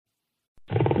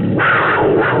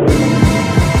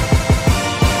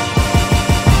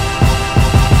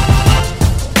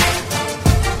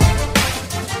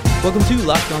Welcome to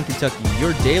Locked On Kentucky,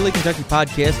 your daily Kentucky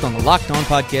podcast on the Locked On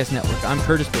Podcast Network. I'm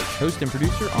Curtis Burke, host and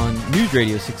producer on News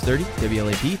Radio 630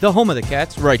 WLAP, the home of the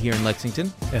Cats, right here in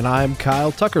Lexington. And I'm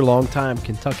Kyle Tucker, longtime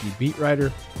Kentucky beat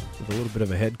writer with a little bit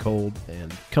of a head cold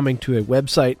and coming to a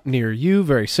website near you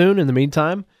very soon. In the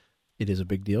meantime, it is a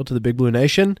big deal to the Big Blue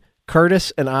Nation.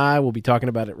 Curtis and I will be talking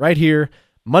about it right here,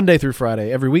 Monday through Friday,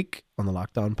 every week on the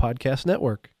Locked On Podcast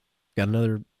Network. Got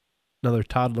another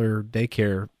toddler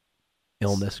daycare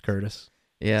illness, Curtis.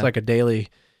 Yeah. It's like a daily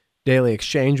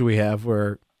exchange we have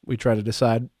where we try to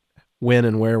decide when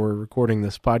and where we're recording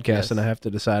this podcast, yes. And I have to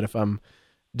decide if I'm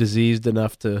diseased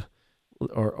enough to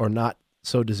or not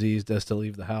so diseased as to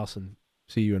leave the house and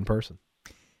see you in person.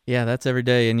 Yeah, that's every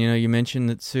day. And you mentioned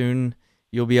that soon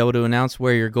you'll be able to announce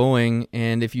where you're going,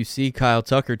 and if you see Kyle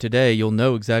Tucker today, you'll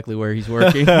know exactly where he's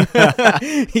working.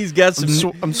 He's got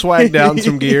some. I'm swagged down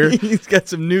some gear. He's got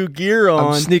some new gear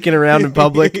on. I'm sneaking around in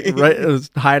public, right,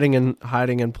 hiding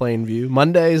in plain view.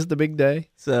 Monday is the big day,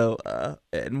 so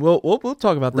and we'll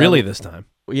talk about that really this time.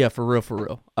 Yeah, for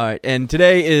real. All right, and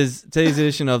today's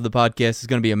edition of the podcast is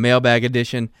going to be a mailbag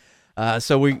edition.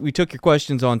 So we took your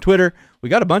questions on Twitter. We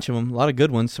got a bunch of them, a lot of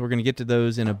good ones, so we're going to get to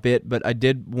those in a bit. But I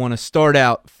did want to start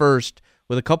out first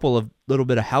with a couple of little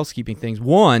bit of housekeeping things.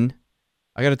 One,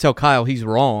 I got to tell Kyle he's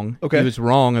wrong. Okay. He was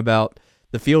wrong about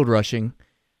the field rushing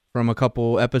from a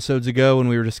couple episodes ago when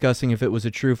we were discussing if it was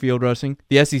a true field rushing.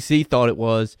 The SEC thought it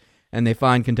was, and they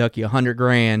fined Kentucky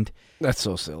 $100,000. That's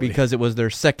so silly. Because it was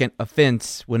their second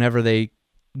offense whenever they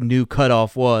knew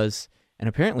cutoff was. And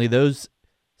apparently those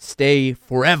stay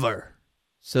forever.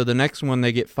 So the next one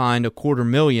they get fined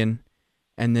 $250,000,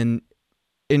 and then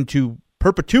into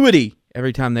perpetuity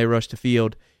every time they rush the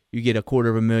field, you get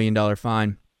 $250,000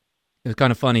 fine. It was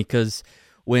kind of funny because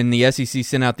when the SEC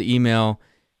sent out the email,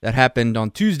 that happened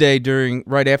on Tuesday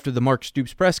right after the Mark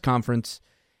Stoops press conference,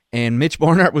 and Mitch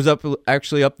Barnhart was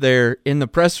actually up there in the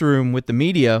press room with the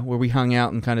media where we hung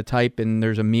out and kind of type, and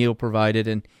there's a meal provided,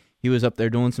 and he was up there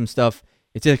doing some stuff.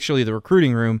 It's actually the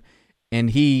recruiting room.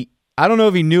 And I don't know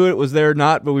if he knew it was there or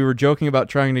not, but we were joking about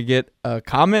trying to get a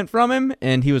comment from him,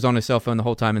 and he was on his cell phone the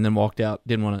whole time and then walked out.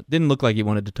 Didn't look like he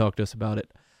wanted to talk to us about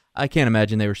it. I can't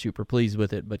imagine they were super pleased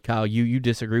with it, but Kyle, you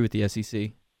disagree with the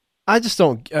SEC. I just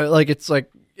don't it's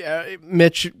like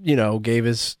Mitch, gave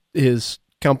his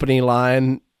company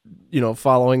line,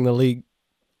 following the league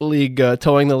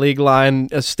towing the league line,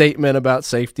 a statement about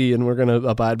safety, and we're going to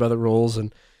abide by the rules.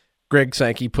 And Greg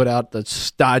Sankey put out the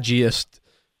stodgiest.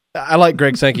 I like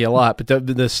Greg Sankey a lot, but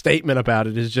the statement about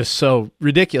it is just so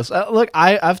ridiculous. Look,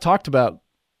 I've talked about,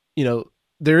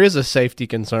 there is a safety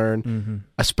concern,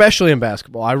 especially in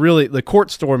basketball. The court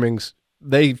stormings,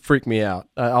 they freak me out.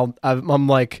 I'm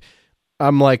like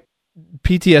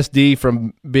PTSD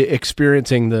from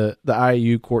experiencing the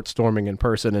IU court storming in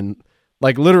person, and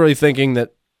like literally thinking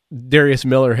that Darius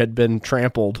Miller had been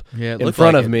trampled in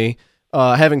front of me.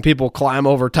 Having people climb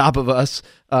over top of us,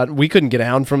 we couldn't get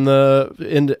down from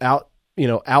out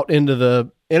into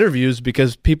the interviews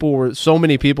because so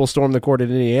many people stormed the court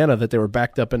in Indiana that they were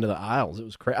backed up into the aisles. It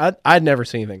was crazy. I'd never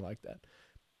seen anything like that.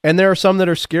 And there are some that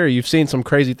are scary. You've seen some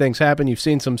crazy things happen. You've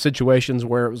seen some situations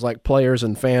where it was like players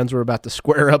and fans were about to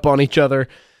square up on each other.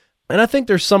 And I think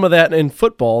there's some of that in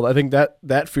football. I think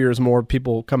that fear is more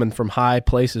people coming from high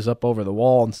places up over the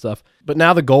wall and stuff. But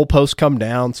now the goalposts come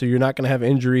down, so you're not going to have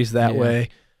injuries that way.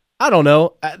 I don't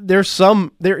know. There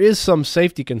is some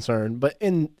safety concern, but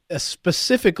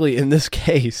specifically in this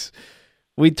case,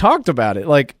 we talked about it.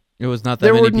 Like it was not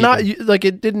that many people.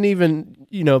 It didn't even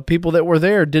people that were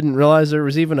there didn't realize there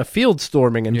was even a field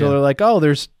storming until they're like, oh,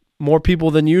 there's more people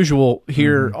than usual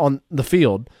here on the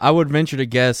field. I would venture to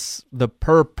guess the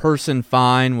per person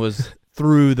fine was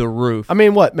through the roof. I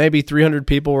mean, maybe 300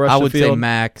 people rushed the field? I would say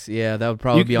max. Yeah, that would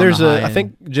probably be on the high end. I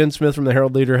think Jen Smith from the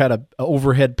Herald Leader had an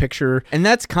overhead picture. And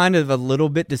that's kind of a little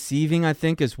bit deceiving, I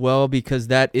think, as well, because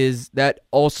that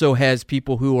also has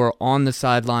people who are on the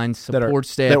sidelines, support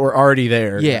staff. That were already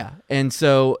there. Yeah. And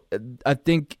so I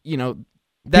think,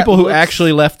 people who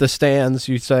actually left the stands,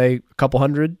 you say a couple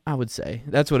hundred? I would say.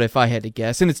 That's what if I had to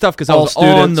guess. And it's tough because I was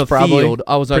students, on the probably. Field.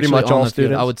 I was pretty actually much on all the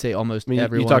students. field. I would say almost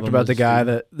everyone. You talked about the guy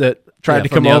that tried to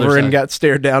come the over and got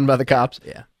stared down by the cops.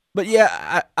 Yeah. But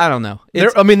I don't know.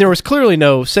 There was clearly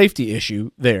no safety issue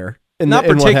there. Not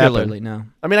particularly, no.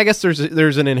 I mean, I guess there's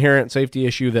an inherent safety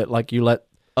issue that like you let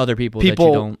other people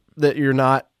that you're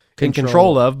not in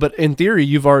control of, but in theory,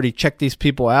 you've already checked these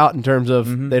people out in terms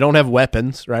of they don't have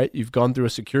weapons, right? You've gone through a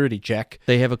security check.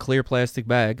 They have a clear plastic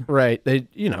bag. Right.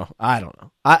 I don't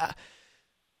know.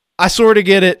 I sort of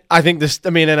get it. I think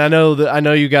and I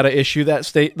know you got to issue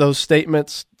those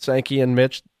statements, Sankey and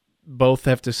Mitch, both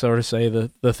have to sort of say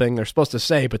the thing they're supposed to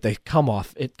say, but it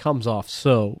comes off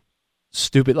so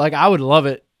stupid. Like, I would love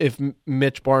it if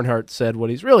Mitch Barnhart said what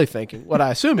he's really thinking, what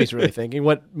I assume he's really thinking,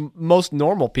 what most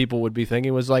normal people would be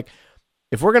thinking was like,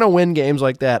 if we're going to win games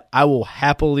like that, I will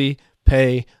happily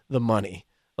pay the money.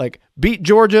 Like, beat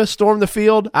Georgia, storm the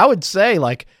field. I would say,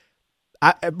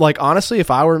 honestly, if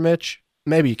I were Mitch,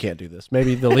 maybe you can't do this.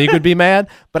 Maybe the league would be mad,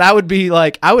 but I would be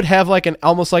like, I would have like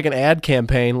almost like an ad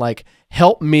campaign, like,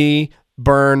 help me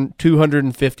burn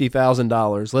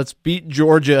 $250,000. Let's beat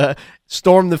Georgia,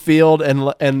 storm the field, and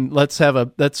let's have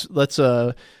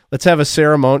a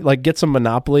ceremony, like get some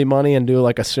Monopoly money and do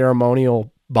like a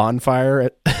ceremonial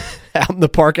bonfire out in the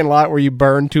parking lot where you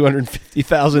burn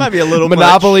 $250,000 might be a little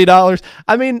Monopoly dollars.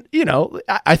 I mean,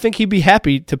 I think he'd be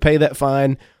happy to pay that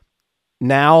fine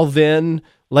now, then,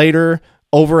 later,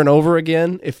 over and over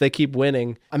again if they keep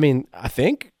winning. I mean, I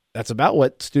think that's about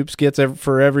what Stoops gets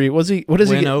for every. What does he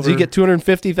get? Does he get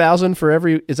 $250,000 for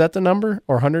every? Is that the number,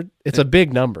 or 100? It's a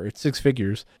big number. It's six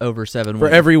figures over 7 for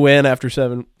wins. Every win after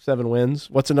seven wins.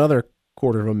 What's another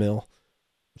 $250,000?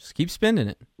 Just keep spending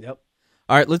it. Yep.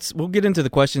 All right, we'll get into the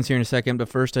questions here in a second, but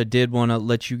first I did want to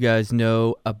let you guys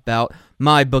know about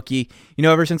MyBookie.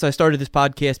 Ever since I started this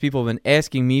podcast, people have been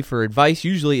asking me for advice.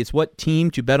 Usually it's what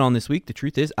team to bet on this week. The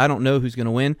truth is, I don't know who's going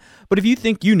to win, but if you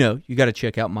think you know, you got to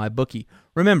check out MyBookie.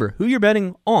 Remember, who you're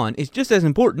betting on is just as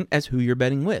important as who you're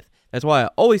betting with. That's why I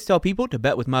always tell people to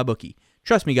bet with MyBookie.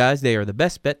 Trust me, guys, they are the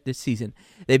best bet this season.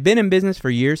 They've been in business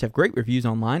for years, have great reviews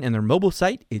online, and their mobile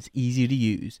site is easy to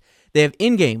use. They have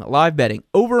in-game live betting,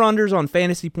 over-unders on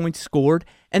fantasy points scored,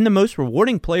 and the most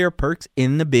rewarding player perks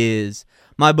in the biz.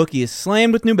 MyBookie is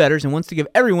slammed with new bettors and wants to give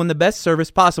everyone the best service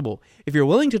possible. If you're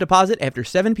willing to deposit after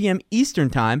 7 p.m. Eastern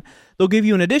Time, they'll give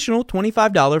you an additional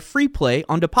 $25 free play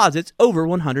on deposits over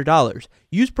 $100.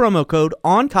 Use promo code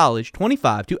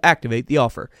ONCOLLEGE25 to activate the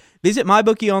offer. Visit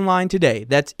MyBookie online today.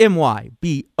 That's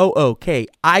MyBookie.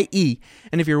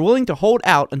 And if you're willing to hold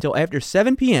out until after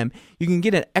 7 p.m., you can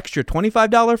get an extra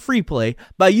 $25 free play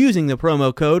by using the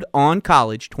promo code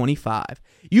ONCOLLEGE25.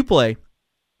 You play,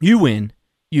 you win,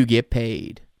 you get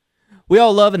paid. We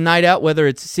all love a night out, whether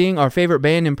it's seeing our favorite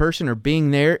band in person or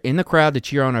being there in the crowd to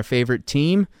cheer on our favorite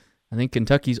team. I think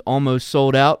Kentucky's almost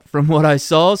sold out from what I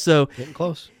saw, so getting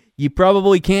close. You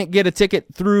probably can't get a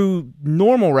ticket through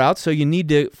normal routes, so you need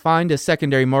to find a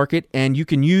secondary market, and you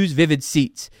can use Vivid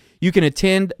Seats. You can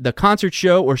attend the concert,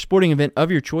 show, or sporting event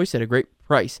of your choice at a great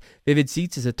price. Vivid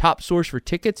Seats is a top source for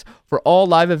tickets for all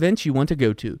live events you want to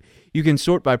go to. You can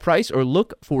sort by price or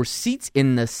look for seats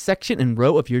in the section and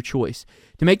row of your choice.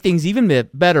 To make things even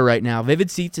better right now,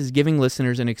 Vivid Seats is giving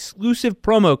listeners an exclusive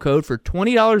promo code for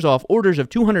 $20 off orders of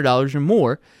 $200 or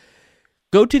more.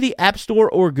 Go to the App Store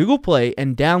or Google Play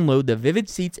and download the Vivid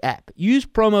Seats app. Use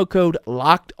promo code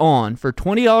LOCKEDON for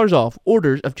 $20 off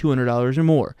orders of $200 or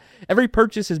more. Every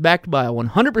purchase is backed by a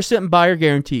 100% buyer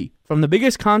guarantee. From the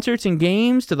biggest concerts and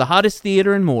games to the hottest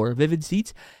theater and more, Vivid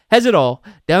Seats has it all.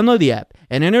 Download the app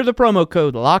and enter the promo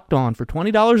code LOCKEDON for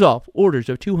 $20 off orders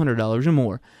of $200 or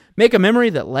more. Make a memory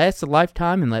that lasts a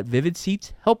lifetime and let Vivid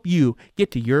Seats help you get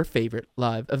to your favorite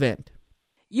live event.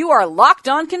 You are Locked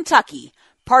On Kentucky,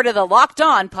 part of the Locked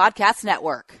On Podcast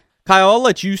Network. Kyle, I'll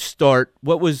let you start.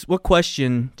 What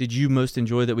question did you most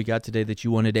enjoy that we got today that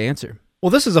you wanted to answer?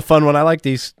 Well, this is a fun one. I like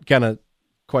these kind of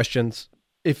questions.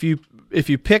 If you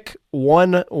pick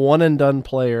one and done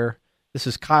player, this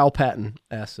is Kyle Patton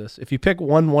asked this. If you pick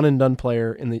one and done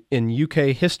player in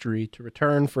UK history to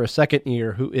return for a second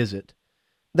year, who is it?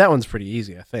 That one's pretty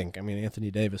easy, I think. I mean, Anthony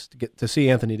Davis, to see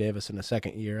Anthony Davis in a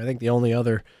second year. I think the only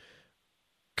other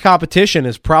competition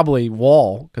is probably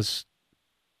Wall, because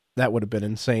that would have been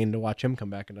insane to watch him come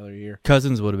back another year.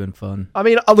 Cousins would have been fun. I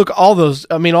mean, look, all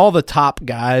the top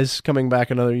guys coming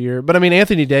back another year. But I mean,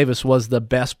 Anthony Davis was the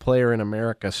best player in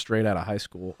America straight out of high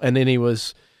school. And then he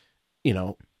was,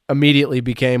 immediately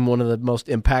became one of the most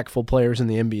impactful players in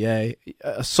the NBA.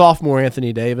 A sophomore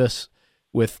Anthony Davis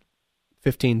with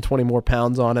 15, 20 more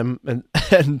pounds on him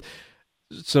and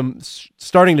some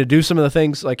starting to do some of the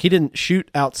things, like he didn't shoot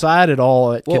outside at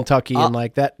all at Kentucky, and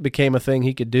like that became a thing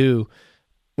he could do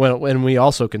when we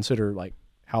also consider like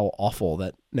how awful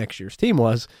that next year's team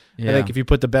was. Yeah. I think if you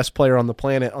put the best player on the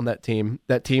planet on that team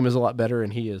is a lot better,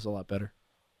 and he is a lot better.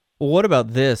 Well, what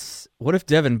about this? What if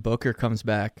Devin Booker comes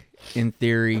back in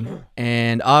theory,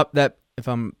 and if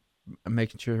I'm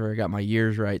making sure I got my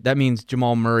years right, that means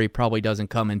Jamal Murray probably doesn't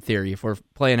come in theory if we're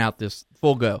playing out this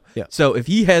full go. Yeah. So if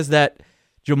he has that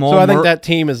Jamal, so I think that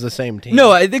team is the same team.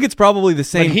 No, I think it's probably the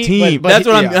same team. That's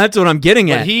what I'm getting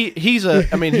at. He's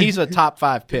a top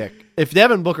 5 pick. If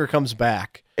Devin Booker comes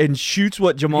back and shoots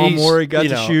what Jamal Murray got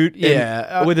to shoot,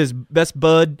 with his best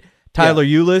bud, Tyler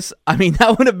Ulis. I mean,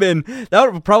 that would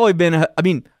have probably been.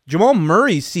 Jamal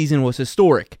Murray's season was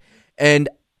historic, and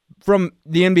from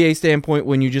the NBA standpoint,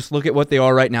 when you just look at what they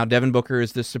are right now, Devin Booker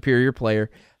is the superior player.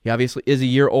 He obviously is a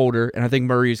year older, and I think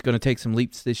Murray is going to take some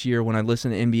leaps this year when I listen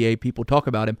to NBA people talk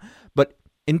about him. But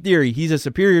in theory, he's a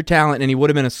superior talent, and he would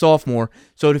have been a sophomore.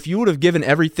 So if you would have given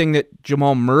everything that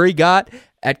Jamal Murray got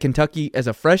at Kentucky as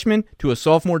a freshman to a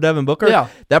sophomore Devin Booker,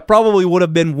 that probably would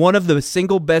have been one of the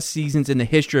single best seasons in the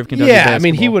history of Kentucky basketball. I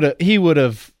mean, he would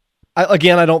have.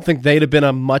 Again, I don't think they'd have been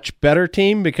a much better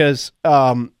team because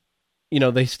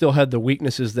they still had the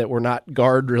weaknesses that were not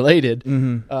guard related.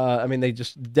 Mm-hmm. They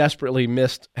just desperately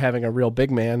missed having a real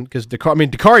big man because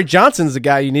Dakari Johnson's the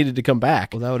guy you needed to come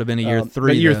back. Well, that would have been a year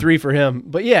three. Year 3 for him.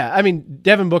 But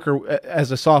Devin Booker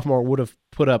as a sophomore would have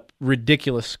put up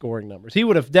ridiculous scoring numbers. He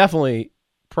would have definitely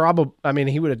had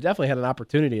an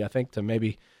opportunity, I think, to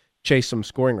maybe chase some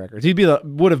scoring records.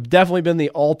 Would have definitely been the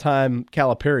all-time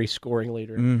Calipari scoring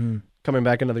leader. Mm-hmm. Coming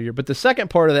back another year. But the second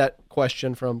part of that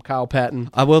question from Kyle Patton.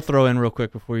 I will throw in real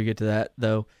quick before you get to that,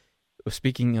 though.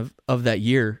 Speaking of that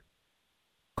year,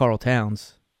 Karl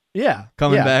Towns.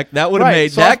 Coming back. That would have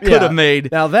made could have made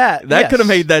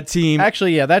that team.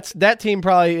 Actually, that team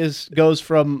probably goes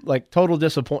from like total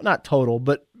disappointment, not total,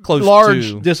 but close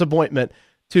large disappointment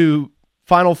to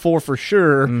Final Four for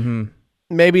sure. Mm-hmm.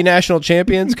 Maybe national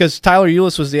champions because Tyler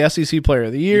Ulis was the SEC Player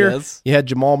of the Year. Yes. You had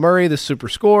Jamal Murray, the super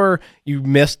scorer. You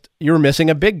were missing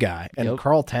a big guy, and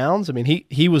Karl Towns.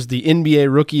 He was the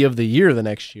NBA Rookie of the Year the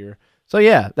next year. So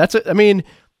that's it.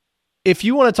 If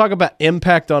you want to talk about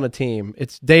impact on a team,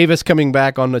 it's Davis coming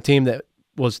back on a team that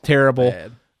was terrible,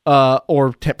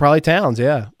 probably Towns.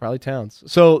 Yeah, probably Towns.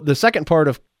 So the second part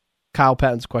of Kyle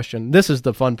Patton's question, this is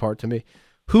the fun part to me: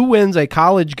 who wins a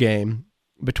college game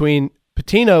between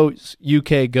Pitino's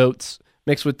UK GOATs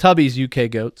mixed with Tubby's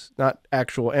UK GOATs, not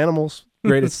actual animals,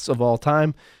 greatest of all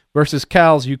time, versus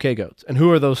Cal's UK GOATs? And who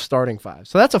are those starting five?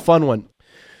 So that's a fun one.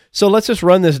 So let's just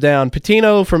run this down.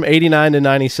 Pitino from 89 to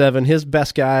 97, his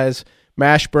best guys,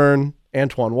 Mashburn,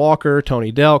 Antoine Walker,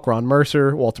 Tony Delk, Ron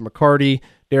Mercer, Walter McCarty,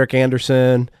 Derek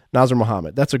Anderson, Nazr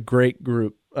Mohammed. That's a great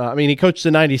group. He coached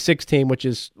the 96 team, which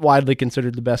is widely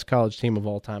considered the best college team of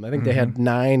all time. I think they had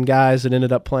 9 guys that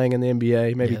ended up playing in the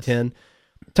NBA, maybe 10.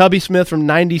 Tubby Smith from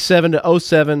 97 to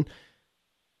 07.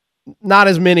 Not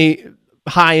as many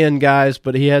high-end guys,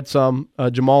 but he had some.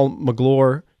 Jamal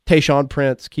McGlure, Tayshaun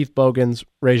Prince, Keith Bogans,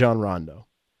 Rajon Rondo.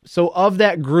 So of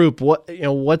that group,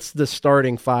 what's the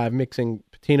starting five mixing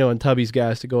Pitino and Tubby's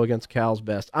guys to go against Cal's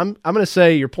best? I'm going to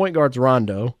say your point guard's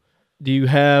Rondo. Do you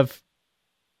have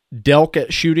Delk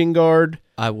at shooting guard?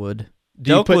 I would.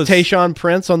 Do you put Tayshaun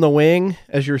Prince on the wing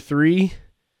as your 3?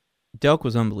 Delk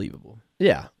was unbelievable.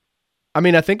 Yeah.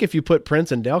 I think if you put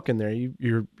Prince and Delk in there,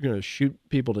 you're going to shoot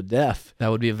people to death. That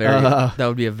would be a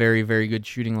very, very good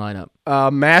shooting lineup.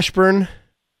 Mashburn.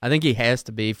 I think he has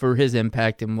to be for his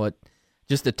impact and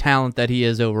just the talent that he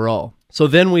is overall. So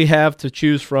then we have to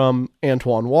choose from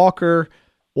Antoine Walker,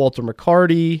 Walter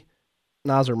McCarty,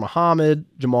 Nazr Mohammed,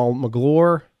 Jamal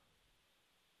McGlure.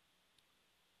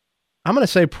 I'm going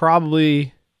to say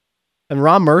probably, and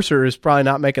Ron Mercer is probably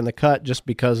not making the cut just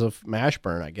because of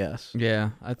Mashburn, I guess.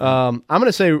 Yeah. I'm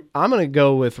going to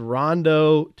go with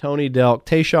Rondo, Tony Delk,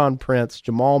 Tayshaun Prince,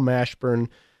 Jamal Mashburn,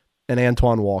 and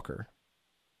Antoine Walker.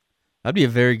 That'd be a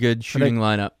very good shooting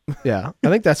lineup. Yeah. I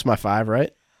think that's my 5,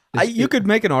 right? You could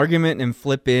make an argument and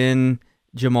flip in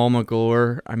Jamal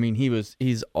McGlure.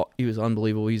 He was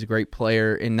unbelievable. He's a great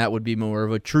player, and that would be more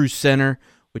of a true center,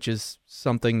 which is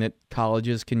something that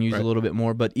colleges can use a little bit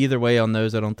more. But either way on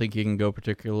those, I don't think you can go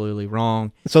particularly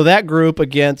wrong. So that group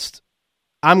against,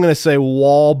 I'm going to say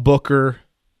Wall, Booker.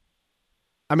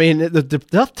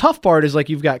 The tough part is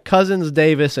you've got Cousins,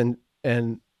 Davis,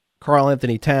 and Karl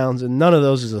Anthony Towns, and none of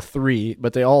those is a 3,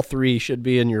 but they all 3 should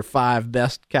be in your 5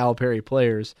 best Calipari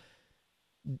players.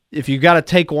 If you got to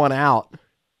take one out,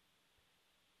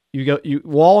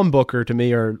 Wall and Booker to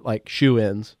me are like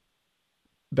shoe-ins.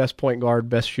 Best point guard,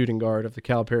 best shooting guard of the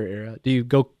Calipari era. Do you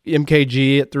go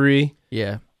MKG at 3?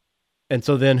 Yeah. And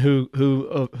so then who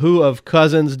of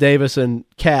Cousins, Davis, and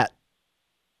Cat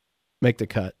make the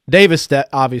cut? Davis,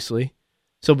 obviously.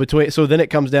 So then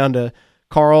it comes down to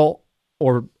Karl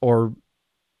or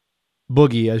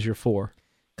Boogie as your 4.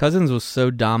 Cousins was so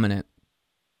dominant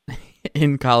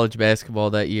in college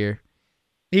basketball that year.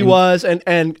 He was,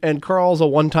 and Karl's a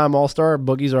one-time All-Star.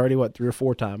 Boogie's already, 3 or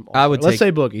 4-time All-Star? Let's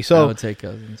say Boogie. So I would take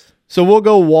Cousins. So we'll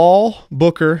go Wall,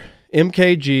 Booker,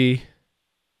 MKG,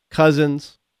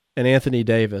 Cousins, and Anthony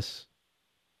Davis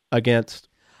against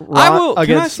Ron.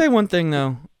 Can I say one thing,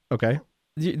 though? Okay.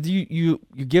 You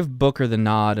give Booker the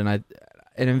nod, and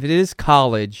if it is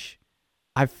college,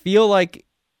 I feel like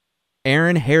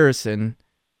Aaron Harrison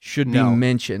should be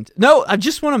mentioned. No, I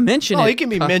just want to mention it. Oh, he can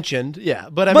be mentioned, yeah.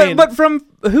 But I mean, but from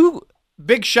who?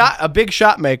 A big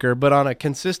shot maker, but on a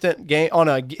consistent game,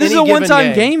 this is a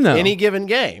one-time game, though. Any given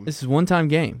game. This is a one-time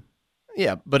game.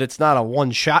 Yeah, but it's not a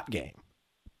one-shot game.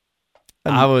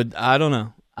 I don't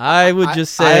know. I would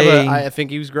just say I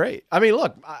think he was great. I mean,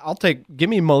 look, give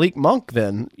me Malik Monk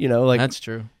then. That's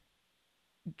true.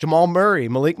 Jamal Murray,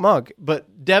 Malik Monk,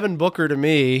 but Devin Booker to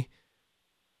me.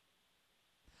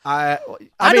 I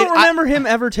don't remember him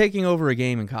ever taking over a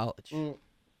game in college.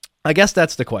 I guess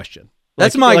that's the question.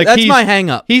 That's my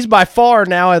hang-up. He's by far,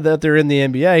 now that they're in the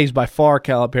NBA, he's by far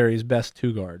Calipari's best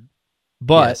two-guard.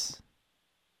 But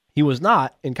he was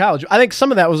not in college. I think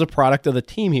some of that was a product of the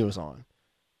team he was on.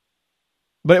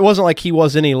 But it wasn't like he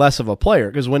was any less of a player,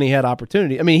 because when he had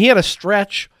opportunity, I mean, he had a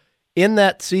stretch in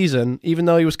that season, even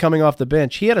though he was coming off the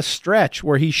bench, he had a stretch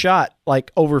where he shot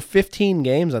like over 15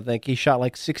 games, I think. He shot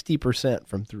like 60%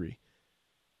 from three.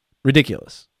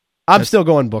 Ridiculous. I'm still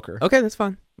going Booker. Okay, that's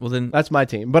fine. Well, then that's my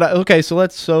team. But okay, so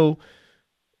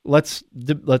let's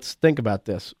think about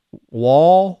this.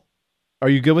 Wall, are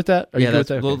you good with that? Are you good with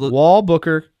that? Okay. Wall,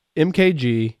 Booker,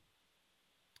 MKG,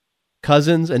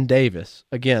 Cousins, and Davis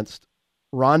against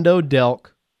Rondo, Delk,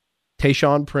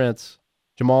 Tayshaun Prince,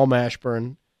 Jamal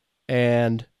Mashburn,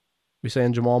 and we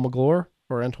saying Jamal Magloire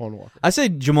or Antoine Walker? I say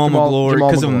Jamal Magloire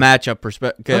because of a matchup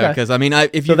perspective. Because I mean,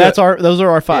 those are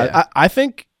our five. Yeah. I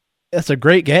think that's a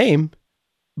great game,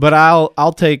 but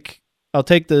I'll take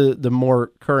the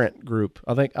more current group.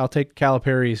 I'll take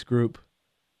Calipari's group.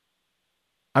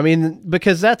 I mean,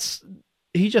 because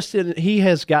he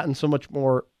has gotten so much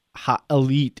more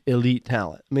elite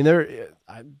talent. I mean,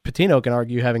 Patino can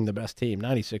argue having the best team.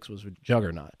 96 was a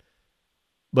juggernaut.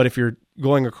 But if you're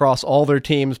going across all their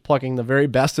teams, plucking the very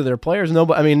best of their players,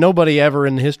 nobody ever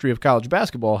in the history of college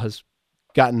basketball has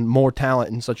gotten more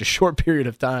talent in such a short period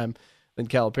of time than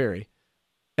Calipari.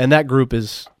 And that group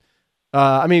is,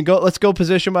 let's go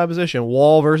position by position.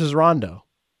 Wall versus Rondo.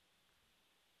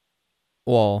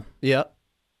 Wall. Yep.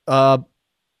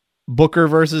 Booker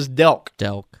versus Delk.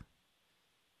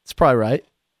 That's probably right.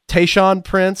 Tayshaun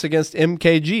Prince against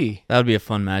MKG. That would be a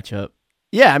fun matchup.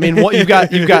 Yeah, I mean, you've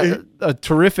got a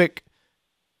terrific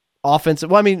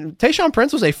offensive. Well, I mean, Tayshaun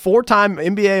Prince was a 4-time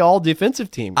NBA All-Defensive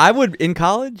team. I would in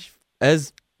college.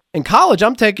 In college,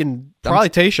 I'm taking probably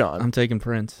Tayshaun. I'm taking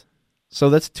Prince. So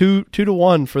that's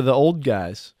 2-1 for the old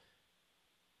guys.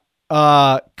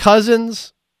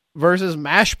 Cousins versus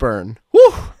Mashburn.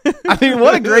 Whew! I mean,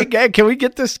 what a great game! Can we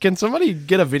get this? Can somebody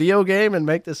get a video game and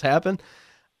make this happen?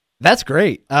 That's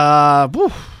great.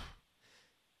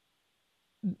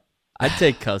 I'd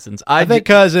take Cousins. I think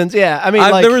Cousins. Yeah, I mean,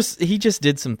 he just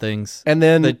did some things, and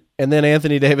then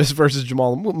Anthony Davis versus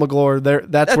Jamal Magloire.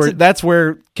 That's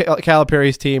where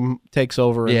Calipari's team takes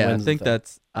over. And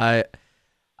wins. I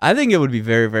think it would be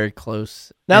very, very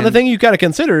close. Now, the thing you got to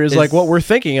consider is like what we're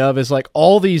thinking of is like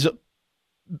all these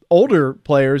older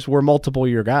players were multiple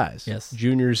year guys. Yes,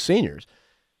 juniors, seniors.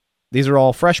 These are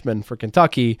all freshmen for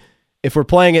Kentucky. If we're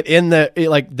playing it in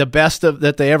the best of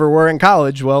that they ever were in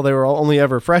college, well, they were only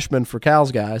ever freshmen for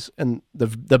Cal's guys, and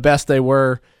the best they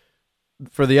were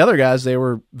for the other guys, they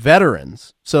were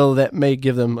veterans. So that may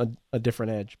give them a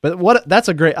different edge. But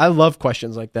I love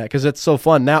questions like that because it's so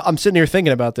fun. Now I'm sitting here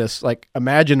thinking about this. Like,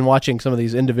 imagine watching some of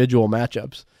these individual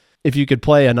matchups. If you could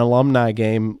play an alumni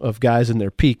game of guys in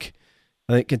their peak,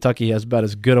 I think Kentucky has about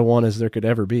as good a one as there could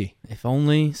ever be. If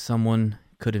only someone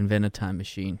could invent a time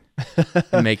machine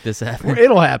and make this happen.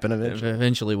 It'll happen eventually.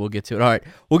 Eventually we'll get to it. All right,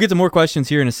 we'll get to more questions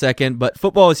here in a second, but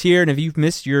football is here, and if you've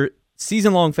missed your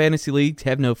season-long fantasy leagues,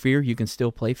 have no fear. You can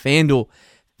still play FanDuel.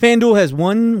 FanDuel has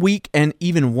 1 week and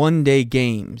even 1 day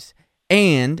games,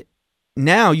 and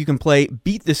now you can play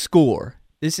Beat the Score.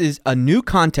 This is a new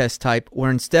contest type where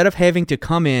instead of having to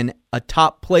come in a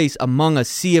top place among a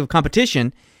sea of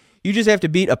competition, you just have to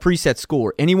beat a preset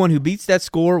score. Anyone who beats that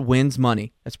score wins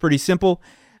money. That's pretty simple.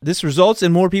 This results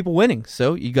in more people winning,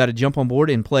 so you got to jump on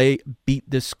board and play Beat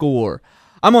the Score.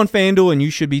 I'm on FanDuel, and you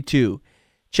should be too.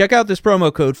 Check out this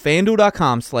promo code,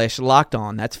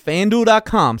 FanDuel.com/LockedOn. That's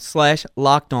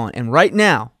FanDuel.com/LockedOn. And right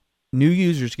now, new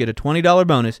users get a $20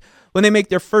 bonus when they make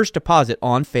their first deposit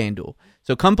on FanDuel.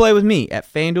 So come play with me at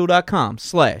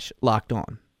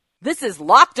FanDuel.com/LockedOn. This is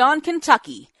Locked On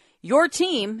Kentucky, your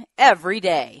team every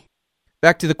day.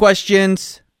 Back to the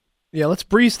questions. Yeah, let's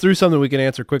breeze through something we can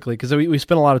answer quickly because we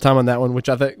spent a lot of time on that one, which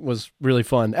I think was really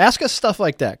fun. Ask us stuff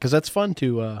like that because that's fun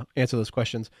to answer those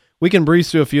questions. We can breeze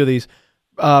through a few of these.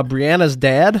 Brianna's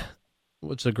dad,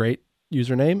 which is a great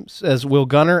username, says, will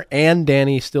Gunnar and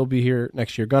Danny still be here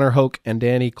next year? Gunnar Hoke and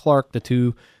Danny Clark,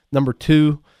 the number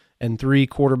 2 and 3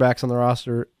 quarterbacks on the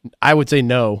roster, I would say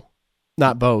no,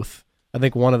 not both. I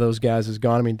think one of those guys is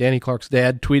gone. I mean, Danny Clark's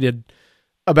dad tweeted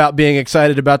about being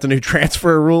excited about the new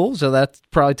transfer rule, so that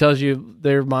probably tells you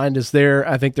their mind is there.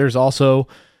 I think there's also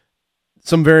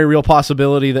some very real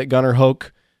possibility that Gunnar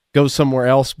Hoak goes somewhere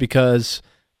else because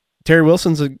Terry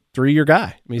Wilson's a 3-year guy.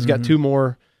 I mean, he's got 2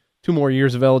 more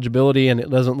years of eligibility, and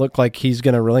it doesn't look like he's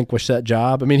going to relinquish that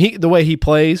job. I mean, the way he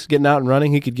plays, getting out and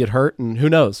running, he could get hurt, and who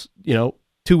knows?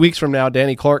 2 weeks from now,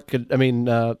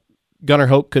 Gunnar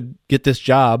Hoak could get this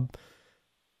job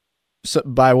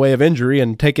by way of injury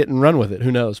and take it and run with it.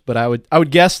 Who knows? But I would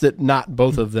guess that not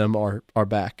both of them are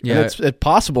back. Yeah, and it's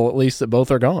possible at least that both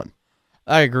are gone.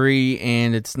 I agree,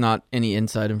 and it's not any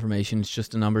inside information. It's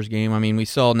just a numbers game. I mean, we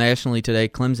saw nationally today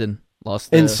Clemson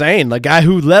lost. Insane. The guy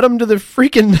who led them to the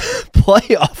freaking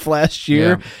playoff last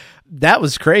year. Yeah. That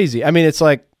was crazy. I mean, it's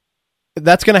like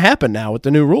that's going to happen now with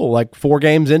the new rule. Like 4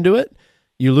 games into it,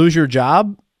 you lose your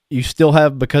job. You still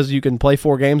have, because you can play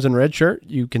 4 games in redshirt,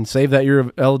 you can save that year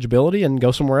of eligibility and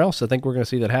go somewhere else. I think we're going to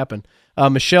see that happen.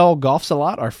 Michelle golfs a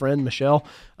lot. Our friend Michelle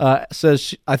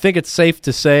says, I think it's safe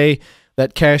to say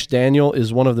that Cash Daniel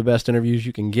is one of the best interviews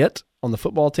you can get on the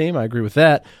football team. I agree with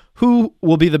that. Who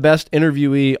will be the best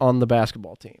interviewee on the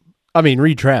basketball team? I mean,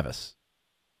 Reed Travis.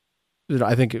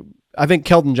 I think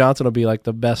Keldon Johnson will be like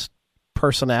the best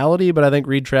personality, but I think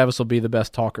Reed Travis will be the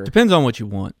best talker. Depends on what you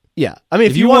want. Yeah. I mean,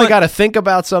 if you want to got to think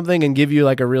about something and give you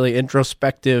like a really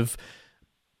introspective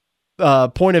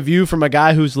point of view from a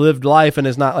guy who's lived life and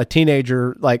is not a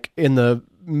teenager, like in the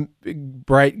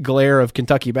bright glare of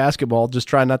Kentucky basketball, just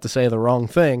trying not to say the wrong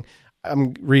thing,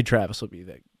 Reed Travis will be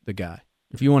the guy.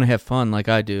 If you want to have fun like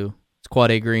I do, it's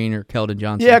Quade Green or Keldon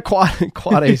Johnson. Yeah,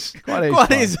 Quade's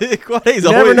Quade's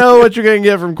you never know what you're going to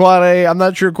get from Quade. I'm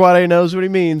not sure Quade knows what he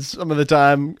means some of the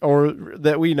time, or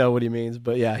that we know what he means,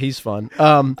 but yeah, he's fun.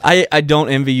 I don't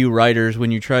envy you writers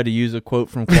when you try to use a quote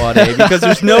from Quade because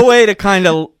there's no way to kind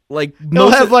of like he'll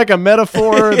have like a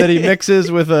metaphor that he mixes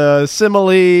with a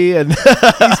simile, and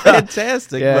he's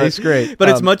fantastic. Yeah, he's great. But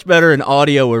it's much better in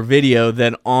audio or video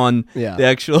than on the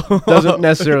actual. Doesn't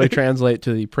necessarily translate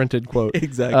to the printed quote.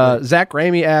 Exactly. Zach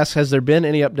Ramey asks, has there been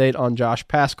any update on Josh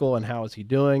Paschal and how is he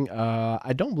doing?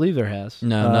 I don't believe there has.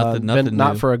 No, nothing.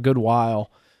 Not for a good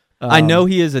while. I know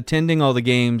he is attending all the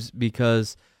games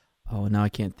because, now I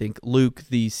can't think. Luke,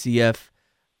 the CF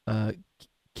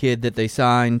kid that they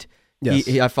signed. Yes.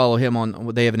 I follow him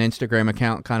on. They have an Instagram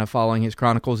account, kind of following his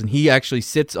chronicles, and he actually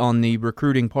sits on the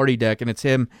recruiting party deck, and it's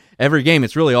him every game.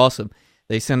 It's really awesome.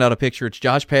 They send out a picture. It's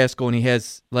Josh Paschal, and he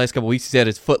has last couple of weeks. He had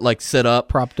his foot like set up,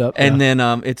 propped up, and then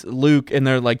it's Luke, and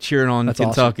they're like cheering on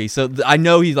Kentucky. Awesome. So I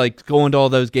know he's like going to all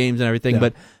those games and everything,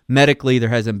 but medically there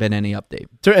hasn't been any update.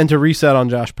 And to reset on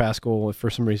Josh Paschal, if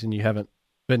for some reason you haven't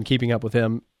been keeping up with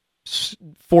him,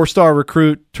 4-star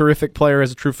recruit, terrific player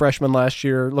as a true freshman last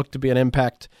year, looked to be an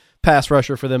impact pass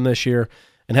rusher for them this year,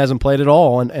 and hasn't played at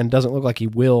all, and doesn't look like he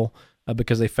will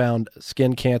because they found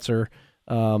skin cancer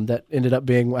that ended up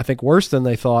being, I think, worse than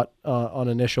they thought on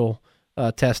initial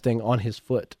testing on his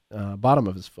foot, bottom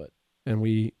of his foot. And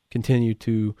we continue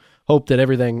to hope that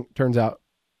everything turns out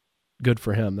good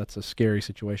for him. That's a scary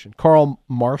situation. Carl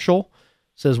Marshall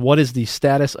says, what is the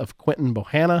status of Quinton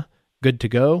Bohanna? Good to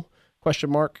go? ?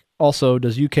 Also,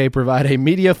 does UK provide a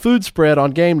media food spread on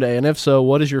game day? And if so,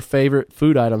 what is your favorite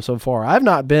food item so far? I've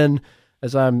not been,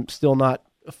 as I'm still not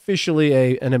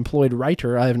officially an employed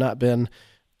writer, I have not been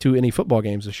to any football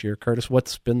games this year. Curtis,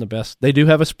 what's been the best? They do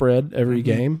have a spread every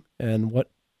game, and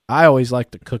what I always like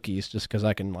the cookies just because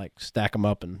I can like stack them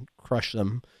up and crush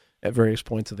them at various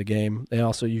points of the game. They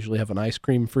also usually have an ice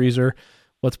cream freezer.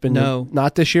 What's been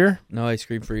not this year? No ice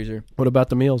cream freezer. What about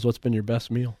the meals? What's been your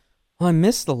best meal? Well, I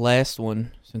missed the last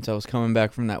one since I was coming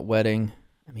back from that wedding.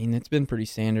 I mean, it's been pretty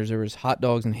standard. There was hot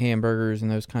dogs and hamburgers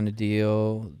and those kind of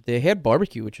deal. They had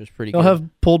barbecue, which was pretty good. They'll have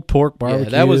pulled pork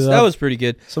barbecue. Yeah, that was pretty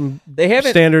good. Some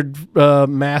standard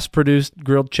mass-produced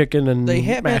grilled chicken and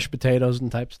mashed potatoes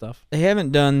and type stuff. They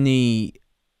haven't done the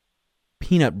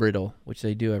peanut brittle, which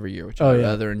they do every year, which I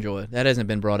rather enjoy. That hasn't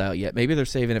been brought out yet. Maybe they're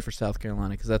saving it for South Carolina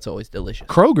because that's always delicious.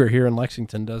 Kroger here in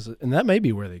Lexington does it, and that may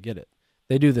be where they get it.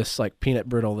 They do this like peanut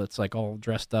brittle that's like all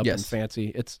dressed up and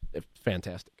fancy. It's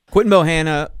fantastic. Quinton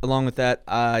Bohanna, along with that,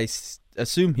 I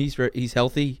assume he's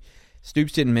healthy.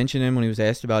 Stoops didn't mention him when he was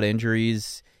asked about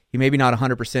injuries. He may be not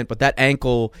 100%, but that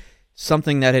ankle,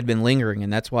 something that had been lingering,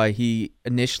 and that's why he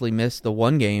initially missed the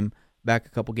one game back a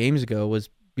couple games ago, was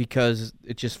because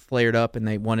it just flared up and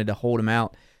they wanted to hold him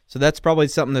out. So that's probably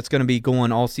something that's going to be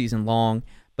going all season long.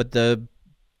 But the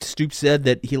Stoops said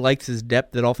that he likes his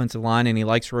depth at offensive line and he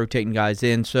likes rotating guys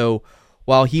in. So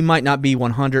while he might not be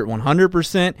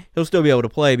 100%, he'll still be able to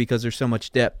play because there's so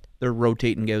much depth they're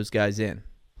rotating those guys in.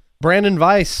 Brandon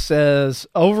Weiss says,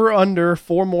 over under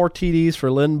 4 more TDs for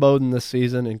Lynn Bowden this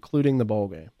season, including the bowl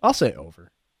game. I'll say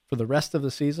over. For the rest of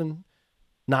the season,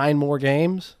 9 more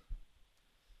games,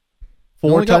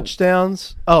 4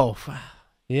 touchdowns.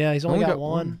 Yeah, he's only got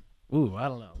one. Ooh, I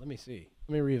don't know. Let me see.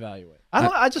 Let me reevaluate.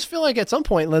 I just feel like at some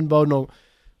point Lynn Bowden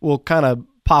will kind of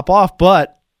pop off,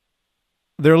 but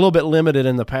they're a little bit limited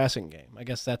in the passing game. I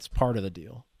guess that's part of the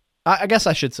deal. I guess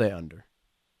I should say under.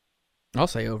 I'll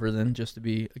say over then, just to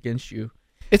be against you.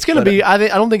 It's going to be. I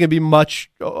don't think it'd be much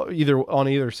either on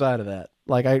either side of that.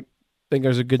 Like I think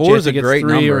there's a good chance he gets 3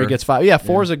 number. Or he gets 5. Yeah,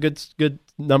 4 is a good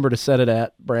number to set it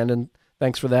at. Brandon,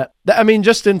 thanks for that. I mean,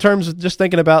 just in terms of just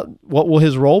thinking about what will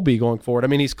his role be going forward. I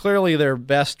mean, he's clearly their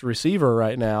best receiver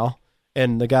right now,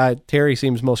 and the guy Terry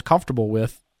seems most comfortable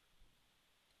with.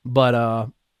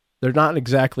 But they're not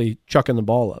exactly chucking the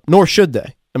ball up, nor should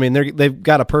they. I mean, they've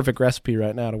got a perfect recipe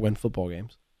right now to win football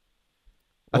games.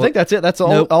 Well, I think that's it. That's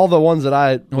all the ones that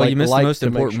I well, you missed the most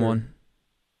important one.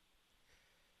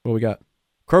 What we got?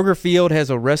 Kroger Field has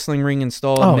a wrestling ring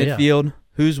installed in midfield. Yeah.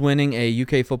 Who's winning a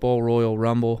UK Football Royal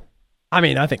Rumble? I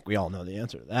mean, I think we all know the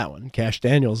answer to that one. Cash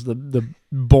Daniels, the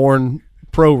born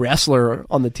pro wrestler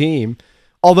on the team.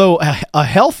 Although a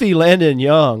healthy Landon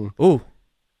Young. Ooh.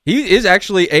 He is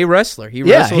actually a wrestler. He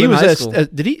wrestled in high school.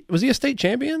 Was he a state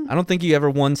champion? I don't think he ever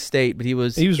won state, but he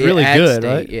was really good, state,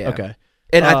 right? Yeah. Okay.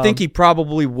 And I think he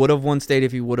probably would have won state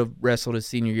if he would have wrestled his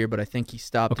senior year, but I think he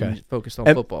stopped and focused on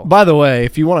football. By the way,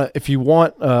 if you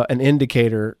want an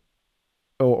indicator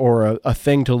or a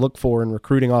thing to look for in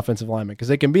recruiting offensive linemen, because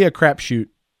they can be a crapshoot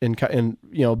in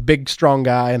big strong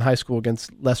guy in high school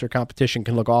against lesser competition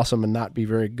can look awesome and not be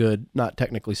very good, not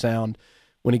technically sound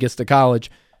when he gets to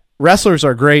college. Wrestlers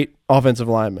are great offensive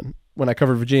linemen. When I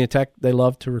covered Virginia Tech, they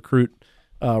love to recruit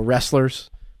wrestlers.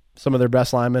 Some of their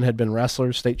best linemen had been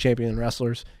wrestlers, state champion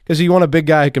wrestlers, because you want a big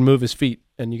guy who can move his feet,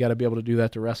 and you got to be able to do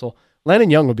that to wrestle. Landon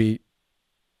Young would be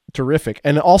terrific,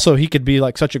 and also he could be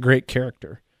like such a great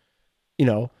character. You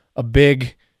know, a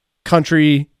big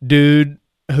country dude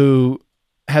who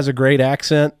has a great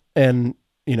accent, and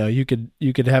you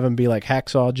could have him be like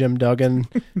Hacksaw Jim Duggan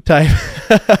type,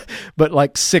 but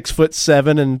like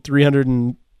 6'7" and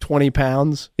 320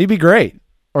 pounds. He'd be great.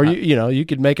 Or you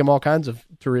could make him all kinds of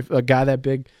terrific. A guy that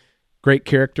big, great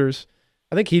characters.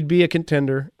 I think he'd be a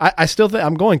contender. I still think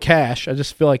I'm going Cash. I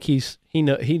just feel like he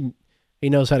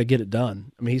knows how to get it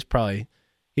done. I mean, he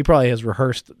probably has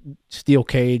rehearsed steel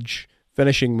cage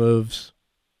finishing moves,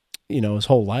 his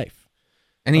whole life.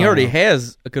 And he already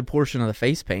has a good portion of the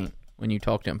face paint when you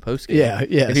talk to him post game. Yeah.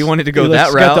 If he wanted to go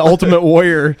that route, got the Ultimate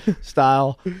Warrior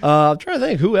style. I'm trying to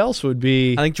think who else would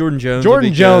be. I think Jordan Jones.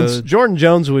 Jordan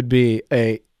Jones would be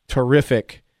a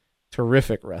terrific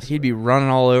wrestler. He'd be running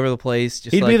all over the place.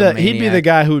 He'd be the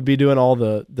guy who would be doing all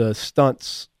the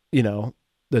stunts.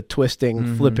 The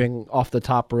twisting, flipping off the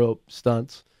top rope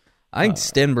stunts. I think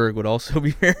Stenberg would also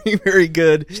be very, very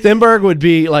good. Stenberg would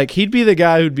be like, he'd be the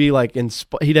guy who'd be like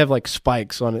he'd have like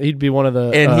spikes on it. He'd be one of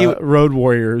the road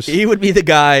warriors. He would be the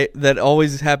guy that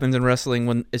always happens in wrestling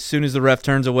when as soon as the ref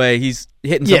turns away, he's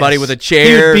hitting somebody with a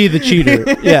chair. He'd be the cheater.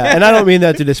 Yeah, and I don't mean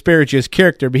that to disparage his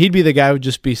character, but he'd be the guy who would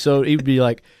just be he'd be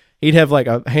like, he'd have like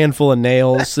a handful of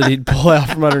nails that he'd pull out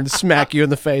from under and smack you in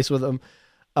the face with them.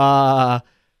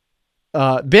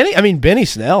 Benny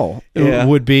Snell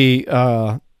would be,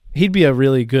 he'd be a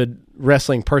really good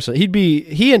wrestling person.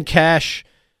 He and Cash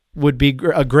would be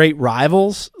great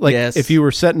rivals. Like if you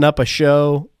were setting up a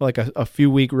show, like a few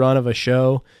week run of a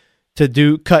show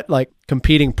to cut like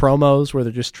competing promos where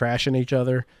they're just trashing each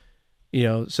other,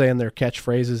 saying their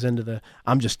catchphrases into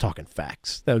I'm just talking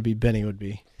facts. That would be Benny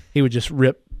he would just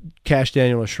rip Cash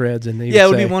Daniel to shreds, and it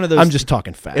would be one of those. I'm just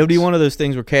talking facts. It would be one of those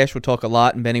things where Cash would talk a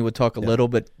lot and Benny would talk a little,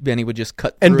 but Benny would just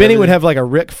cut. And Benny would have like a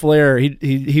Ric Flair.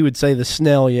 He would say the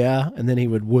Snell, and then he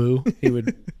would woo. He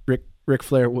would Ric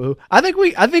Flair woo. I think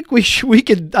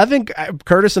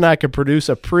Curtis and I could produce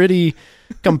a pretty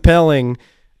compelling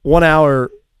 1 hour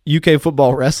UK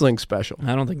football wrestling special.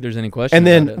 I don't think there's any question. And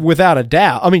then without a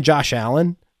doubt, I mean Josh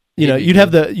Allen. You'd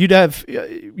have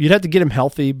to get him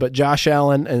healthy, but Josh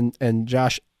Allen and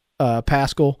Josh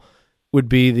Pascal would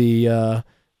be the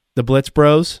Blitz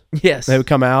Bros. Yes, they would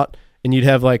come out, and you'd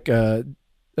have like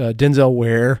Denzel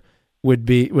Ware would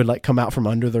like come out from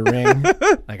under the ring,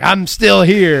 like I'm still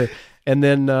here, and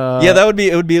then that would be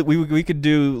it. Would be we could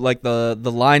do like the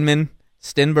lineman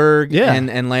Stenberg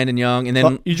and Landon Young, and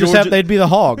then they'd be the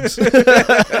Hogs,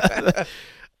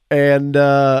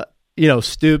 and.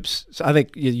 Stoops. I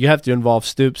think you have to involve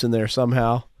Stoops in there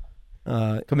somehow.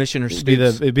 Commissioner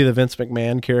Stoops. It'd be the Vince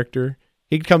McMahon character.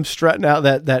 He'd come strutting out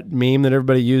that meme that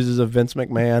everybody uses of Vince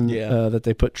McMahon that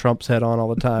they put Trump's head on all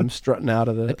the time, strutting out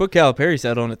of the. They put Calipari's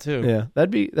head on it too. Yeah,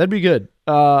 that'd be good.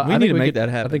 We need to make that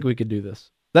happen. I think we could do this.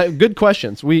 Good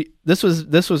questions. This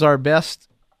was our best,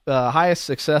 highest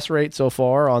success rate so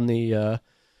far on the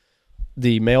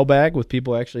mailbag, with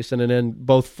people actually sending in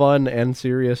both fun and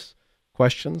serious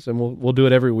questions, and we'll do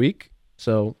it every week.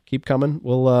 So keep coming.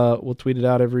 We'll tweet it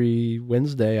out every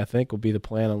Wednesday, I think will be the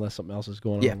plan, unless something else is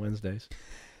going on Wednesdays.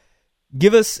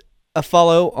 Give us a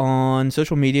follow on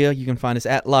social media. You can find us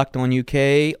at Locked On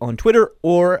UK on Twitter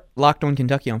or Locked On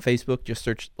Kentucky on Facebook. Just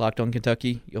search Locked On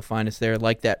Kentucky. You'll find us there.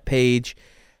 Like that page.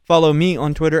 Follow me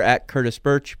on Twitter at Curtis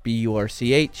Birch,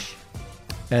 BURCH.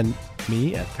 And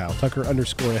me at Kyle Tucker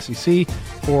 _SEC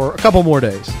for a couple more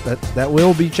days. That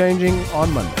will be changing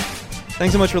on Monday.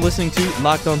 Thanks so much for listening to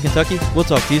Locked On Kentucky. We'll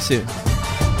talk to you soon.